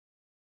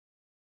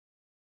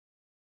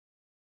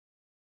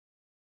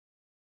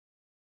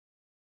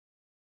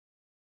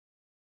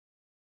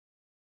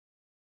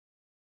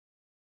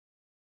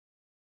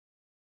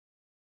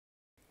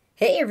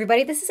Hey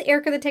everybody, this is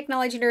Erica, the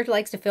technology nerd who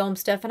likes to film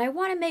stuff, and I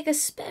want to make a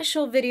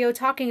special video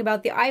talking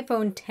about the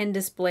iPhone X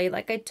display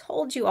like I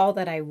told you all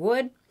that I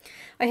would.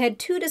 I had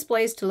two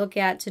displays to look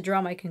at to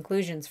draw my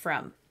conclusions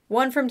from.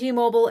 One from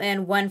T-Mobile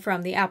and one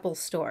from the Apple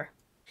Store.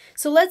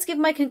 So let's give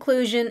my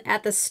conclusion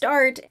at the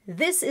start.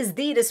 This is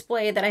the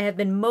display that I have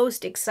been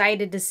most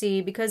excited to see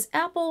because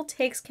Apple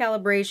takes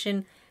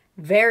calibration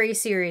very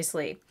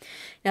seriously.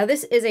 Now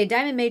this is a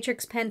Diamond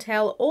Matrix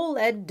Pentel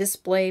OLED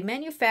display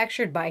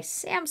manufactured by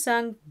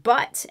Samsung,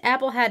 but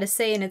Apple had a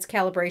say in its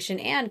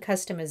calibration and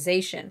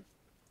customization.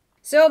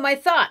 So my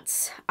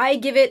thoughts, I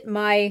give it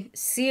my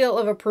seal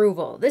of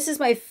approval. This is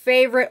my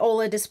favorite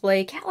OLED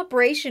display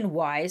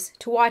calibration-wise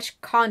to watch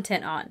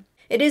content on.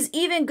 It is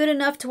even good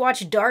enough to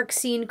watch dark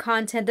scene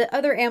content that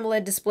other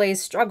AMOLED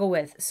displays struggle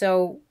with.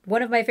 So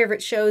one of my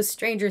favorite shows,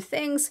 Stranger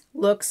Things,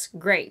 looks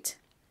great.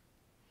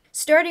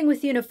 Starting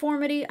with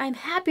uniformity, I'm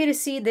happy to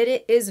see that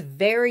it is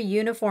very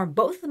uniform.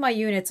 Both of my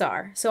units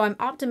are, so I'm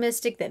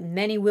optimistic that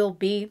many will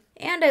be.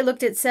 And I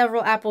looked at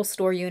several Apple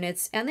Store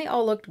units, and they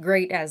all looked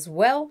great as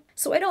well.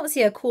 So I don't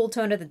see a cool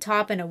tone at the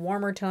top and a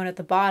warmer tone at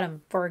the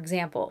bottom, for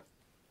example.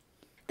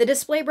 The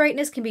display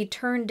brightness can be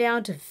turned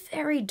down to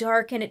very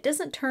dark, and it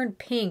doesn't turn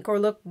pink or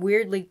look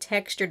weirdly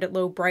textured at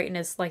low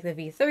brightness like the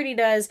V30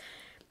 does.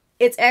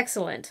 It's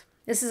excellent.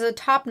 This is a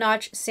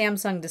top-notch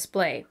Samsung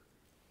display.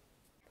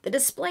 The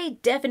display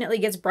definitely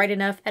gets bright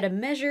enough at a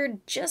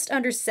measured just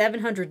under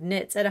 700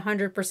 nits at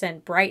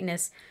 100%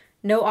 brightness,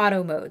 no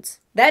auto modes.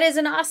 That is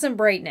an awesome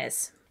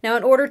brightness. Now,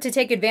 in order to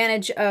take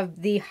advantage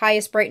of the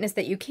highest brightness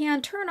that you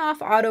can, turn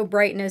off auto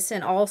brightness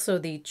and also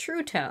the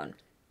true tone.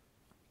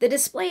 The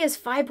display is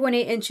 5.8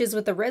 inches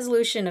with a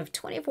resolution of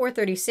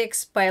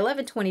 2436 by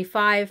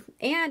 1125,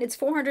 and it's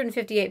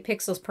 458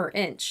 pixels per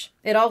inch.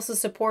 It also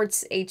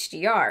supports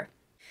HDR.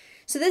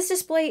 So this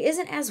display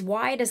isn't as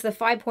wide as the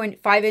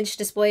 5.5-inch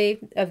display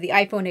of the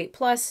iPhone 8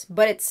 Plus,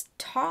 but it's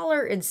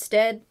taller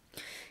instead.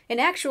 In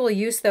actual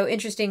use, though,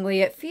 interestingly,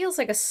 it feels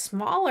like a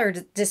smaller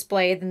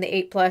display than the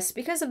 8 Plus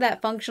because of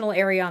that functional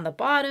area on the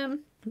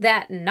bottom,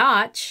 that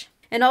notch,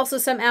 and also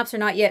some apps are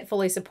not yet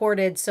fully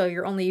supported, so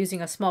you're only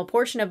using a small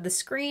portion of the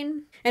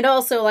screen. And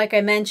also, like I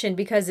mentioned,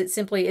 because it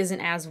simply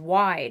isn't as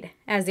wide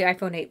as the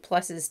iPhone 8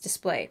 Plus's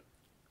display.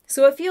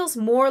 So it feels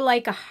more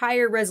like a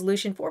higher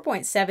resolution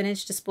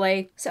 4.7-inch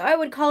display, so I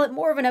would call it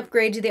more of an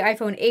upgrade to the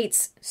iPhone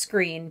 8's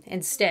screen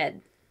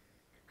instead.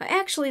 I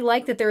actually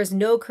like that there is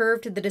no curve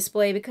to the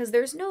display because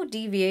there's no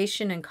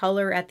deviation in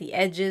color at the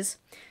edges.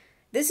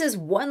 This is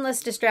one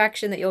less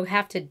distraction that you'll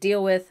have to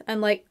deal with,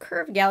 unlike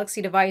curved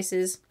Galaxy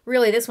devices.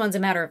 Really, this one's a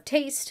matter of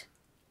taste.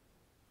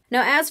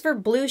 Now, as for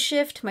blue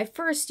shift, my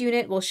first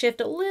unit will shift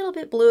a little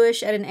bit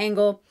bluish at an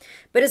angle,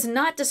 but is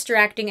not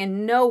distracting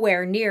and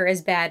nowhere near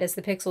as bad as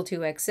the Pixel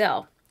 2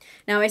 XL.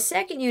 Now, my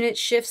second unit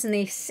shifts in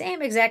the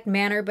same exact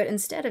manner, but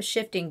instead of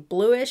shifting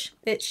bluish,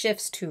 it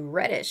shifts to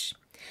reddish.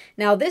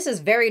 Now, this is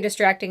very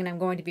distracting, and I'm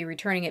going to be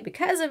returning it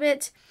because of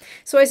it,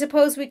 so I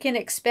suppose we can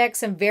expect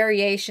some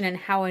variation in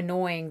how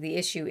annoying the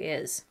issue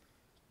is.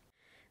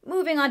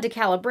 Moving on to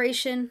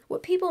calibration,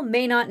 what people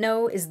may not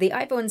know is the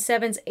iPhone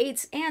 7s,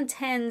 8s, and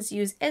 10s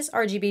use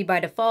sRGB by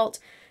default,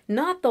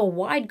 not the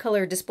wide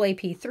color display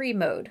P3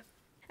 mode.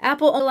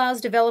 Apple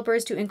allows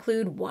developers to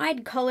include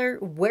wide color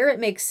where it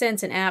makes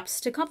sense in apps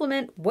to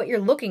complement what you're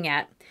looking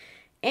at,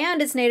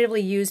 and it's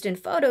natively used in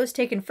photos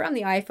taken from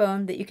the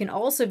iPhone that you can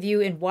also view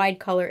in wide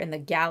color in the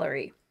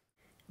gallery.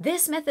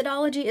 This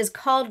methodology is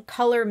called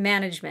color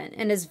management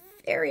and is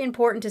very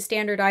important to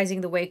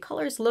standardizing the way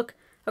colors look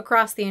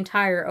across the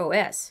entire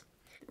OS.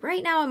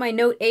 Right now on my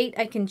Note 8,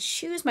 I can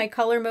choose my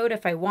color mode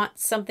if I want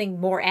something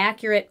more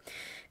accurate,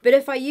 but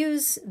if I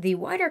use the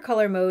wider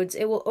color modes,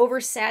 it will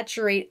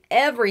oversaturate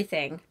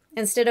everything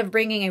instead of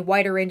bringing a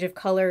wider range of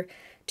color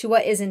to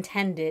what is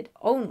intended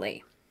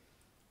only.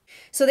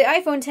 So the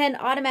iPhone X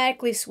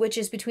automatically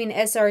switches between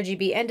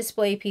sRGB and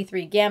display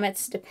P3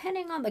 gamuts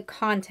depending on the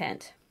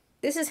content.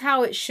 This is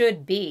how it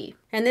should be,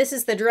 and this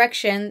is the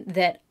direction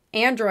that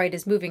Android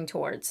is moving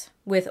towards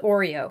with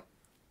Oreo.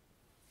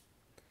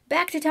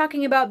 Back to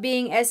talking about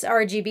being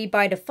sRGB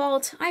by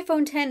default,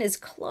 iPhone X is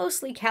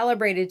closely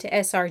calibrated to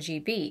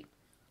sRGB.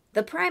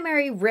 The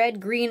primary red,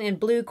 green, and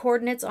blue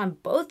coordinates on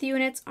both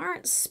units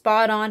aren't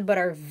spot on but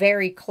are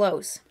very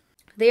close.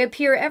 They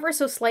appear ever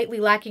so slightly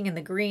lacking in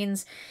the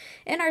greens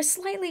and are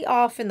slightly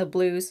off in the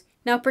blues.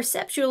 Now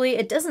perceptually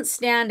it doesn't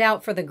stand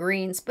out for the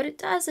greens, but it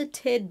does a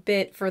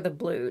tidbit for the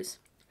blues.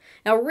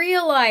 Now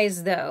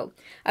realize though,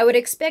 I would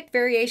expect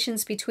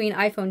variations between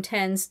iPhone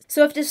Xs,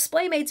 so if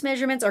DisplayMate's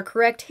measurements are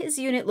correct, his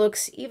unit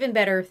looks even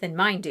better than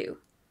mine do.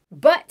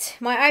 But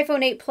my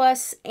iPhone 8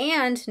 Plus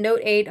and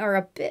Note 8 are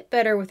a bit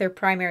better with their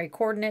primary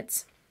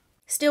coordinates.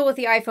 Still with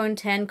the iPhone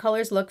X,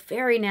 colors look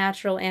very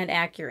natural and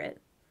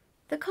accurate.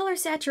 The color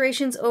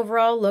saturations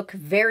overall look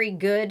very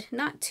good,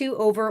 not too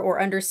over or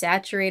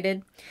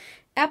undersaturated.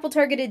 Apple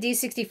targeted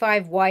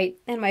D65 white,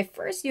 and my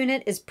first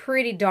unit is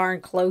pretty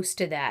darn close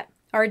to that.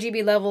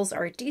 RGB levels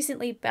are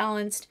decently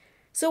balanced,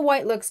 so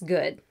white looks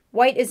good.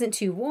 White isn't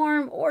too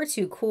warm or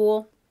too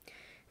cool.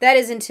 That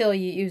is until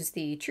you use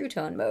the True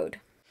Tone mode.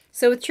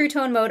 So with True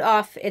Tone mode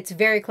off, it's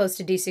very close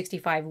to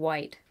D65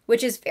 white,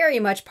 which is very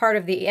much part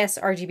of the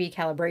sRGB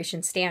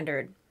calibration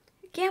standard.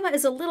 Gamma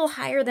is a little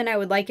higher than I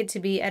would like it to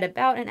be at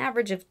about an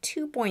average of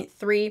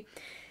 2.3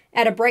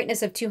 at a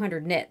brightness of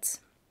 200 nits.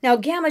 Now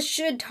Gamma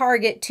should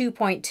target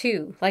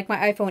 2.2 like my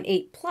iPhone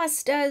 8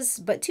 Plus does,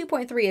 but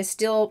 2.3 is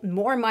still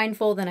more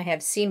mindful than I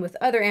have seen with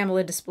other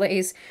AMOLED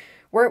displays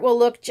where it will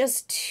look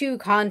just too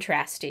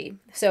contrasty.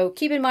 So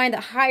keep in mind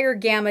that higher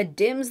Gamma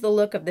dims the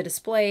look of the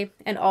display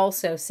and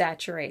also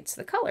saturates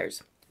the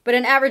colors. But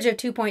an average of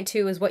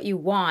 2.2 is what you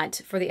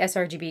want for the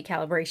sRGB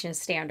calibration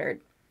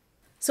standard.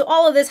 So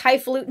all of this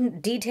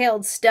highfalutin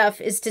detailed stuff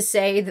is to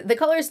say that the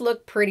colors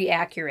look pretty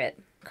accurate.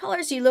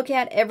 Colors you look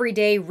at every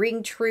day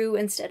ring true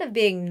instead of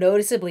being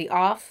noticeably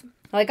off,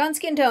 like on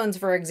skin tones,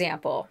 for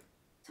example.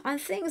 On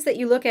things that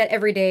you look at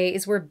every day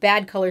is where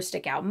bad colors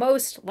stick out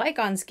most, like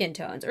on skin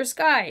tones, or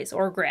skies,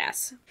 or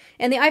grass.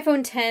 And the iPhone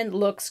X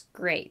looks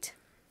great.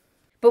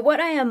 But what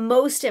I am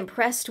most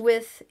impressed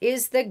with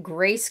is the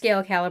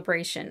grayscale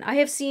calibration. I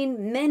have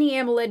seen many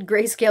AMOLED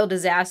grayscale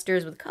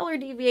disasters with color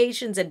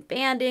deviations and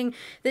banding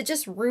that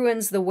just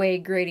ruins the way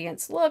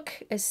gradients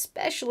look,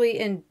 especially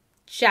in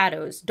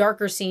shadows,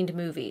 darker scened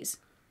movies.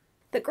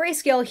 The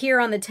grayscale here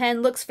on the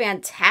 10 looks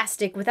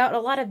fantastic without a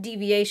lot of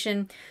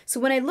deviation, so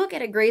when I look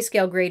at a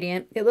grayscale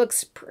gradient, it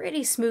looks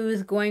pretty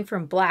smooth going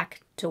from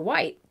black to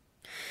white.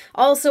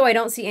 Also, I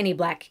don't see any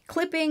black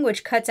clipping,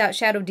 which cuts out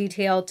shadow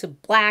detail to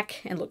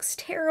black and looks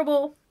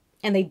terrible,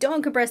 and they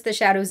don't compress the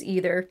shadows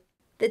either.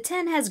 The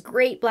 10 has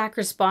great black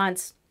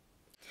response,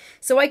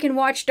 so I can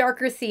watch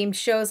darker themed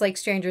shows like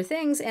Stranger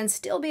Things and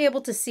still be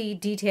able to see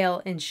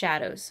detail in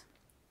shadows.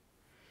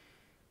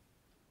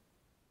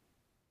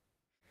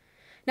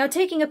 Now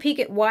taking a peek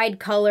at wide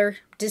color,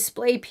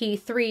 display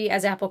P3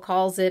 as Apple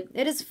calls it,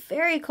 it is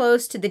very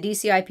close to the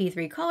DCI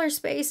P3 color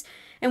space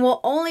and will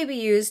only be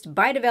used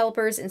by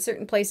developers in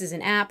certain places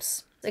in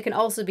apps. It can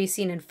also be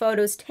seen in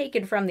photos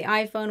taken from the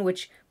iPhone,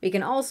 which we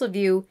can also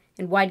view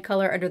in wide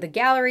color under the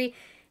gallery,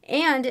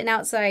 and in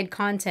outside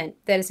content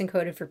that is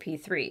encoded for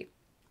P3.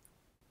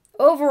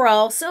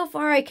 Overall, so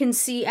far I can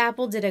see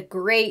Apple did a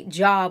great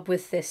job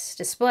with this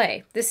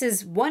display. This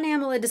is one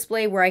AMOLED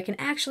display where I can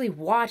actually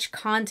watch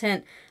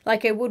content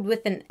like I would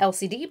with an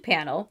LCD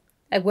panel,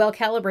 a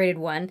well-calibrated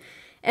one,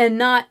 and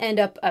not end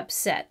up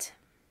upset.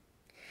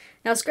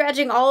 Now,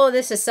 scratching all of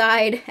this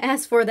aside,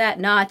 as for that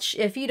notch,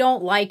 if you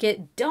don't like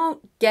it,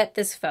 don't get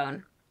this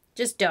phone.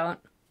 Just don't.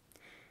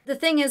 The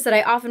thing is that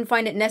I often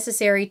find it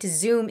necessary to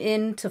zoom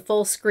in to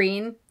full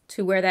screen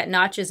to where that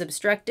notch is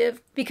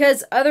obstructive,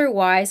 because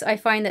otherwise I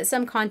find that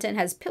some content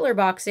has pillar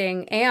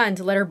boxing and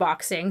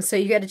letterboxing, so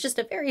you get just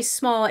a very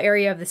small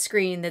area of the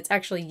screen that's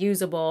actually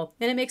usable,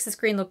 and it makes the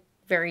screen look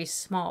very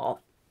small.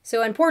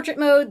 So in portrait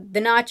mode,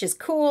 the notch is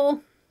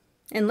cool.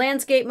 In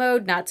landscape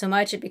mode, not so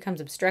much, it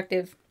becomes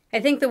obstructive. I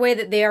think the way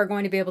that they are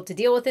going to be able to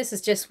deal with this is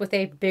just with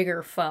a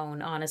bigger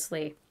phone,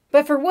 honestly.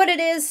 But for what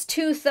it is,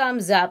 2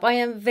 thumbs up. I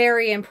am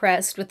very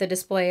impressed with the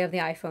display of the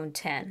iPhone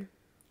X.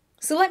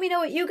 So let me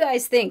know what you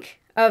guys think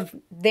of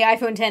the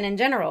iPhone X in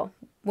general.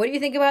 What do you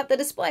think about the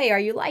display? Are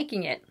you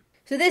liking it?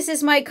 So this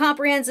is my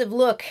comprehensive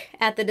look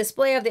at the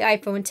display of the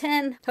iPhone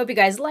X. Hope you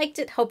guys liked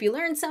it. Hope you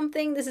learned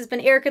something. This has been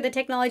Erica, the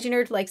technology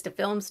nerd who likes to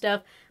film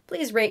stuff.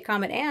 Please rate,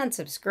 comment, and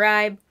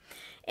subscribe.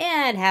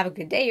 And have a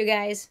good day, you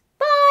guys.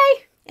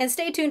 Bye! And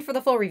stay tuned for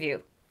the full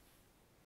review.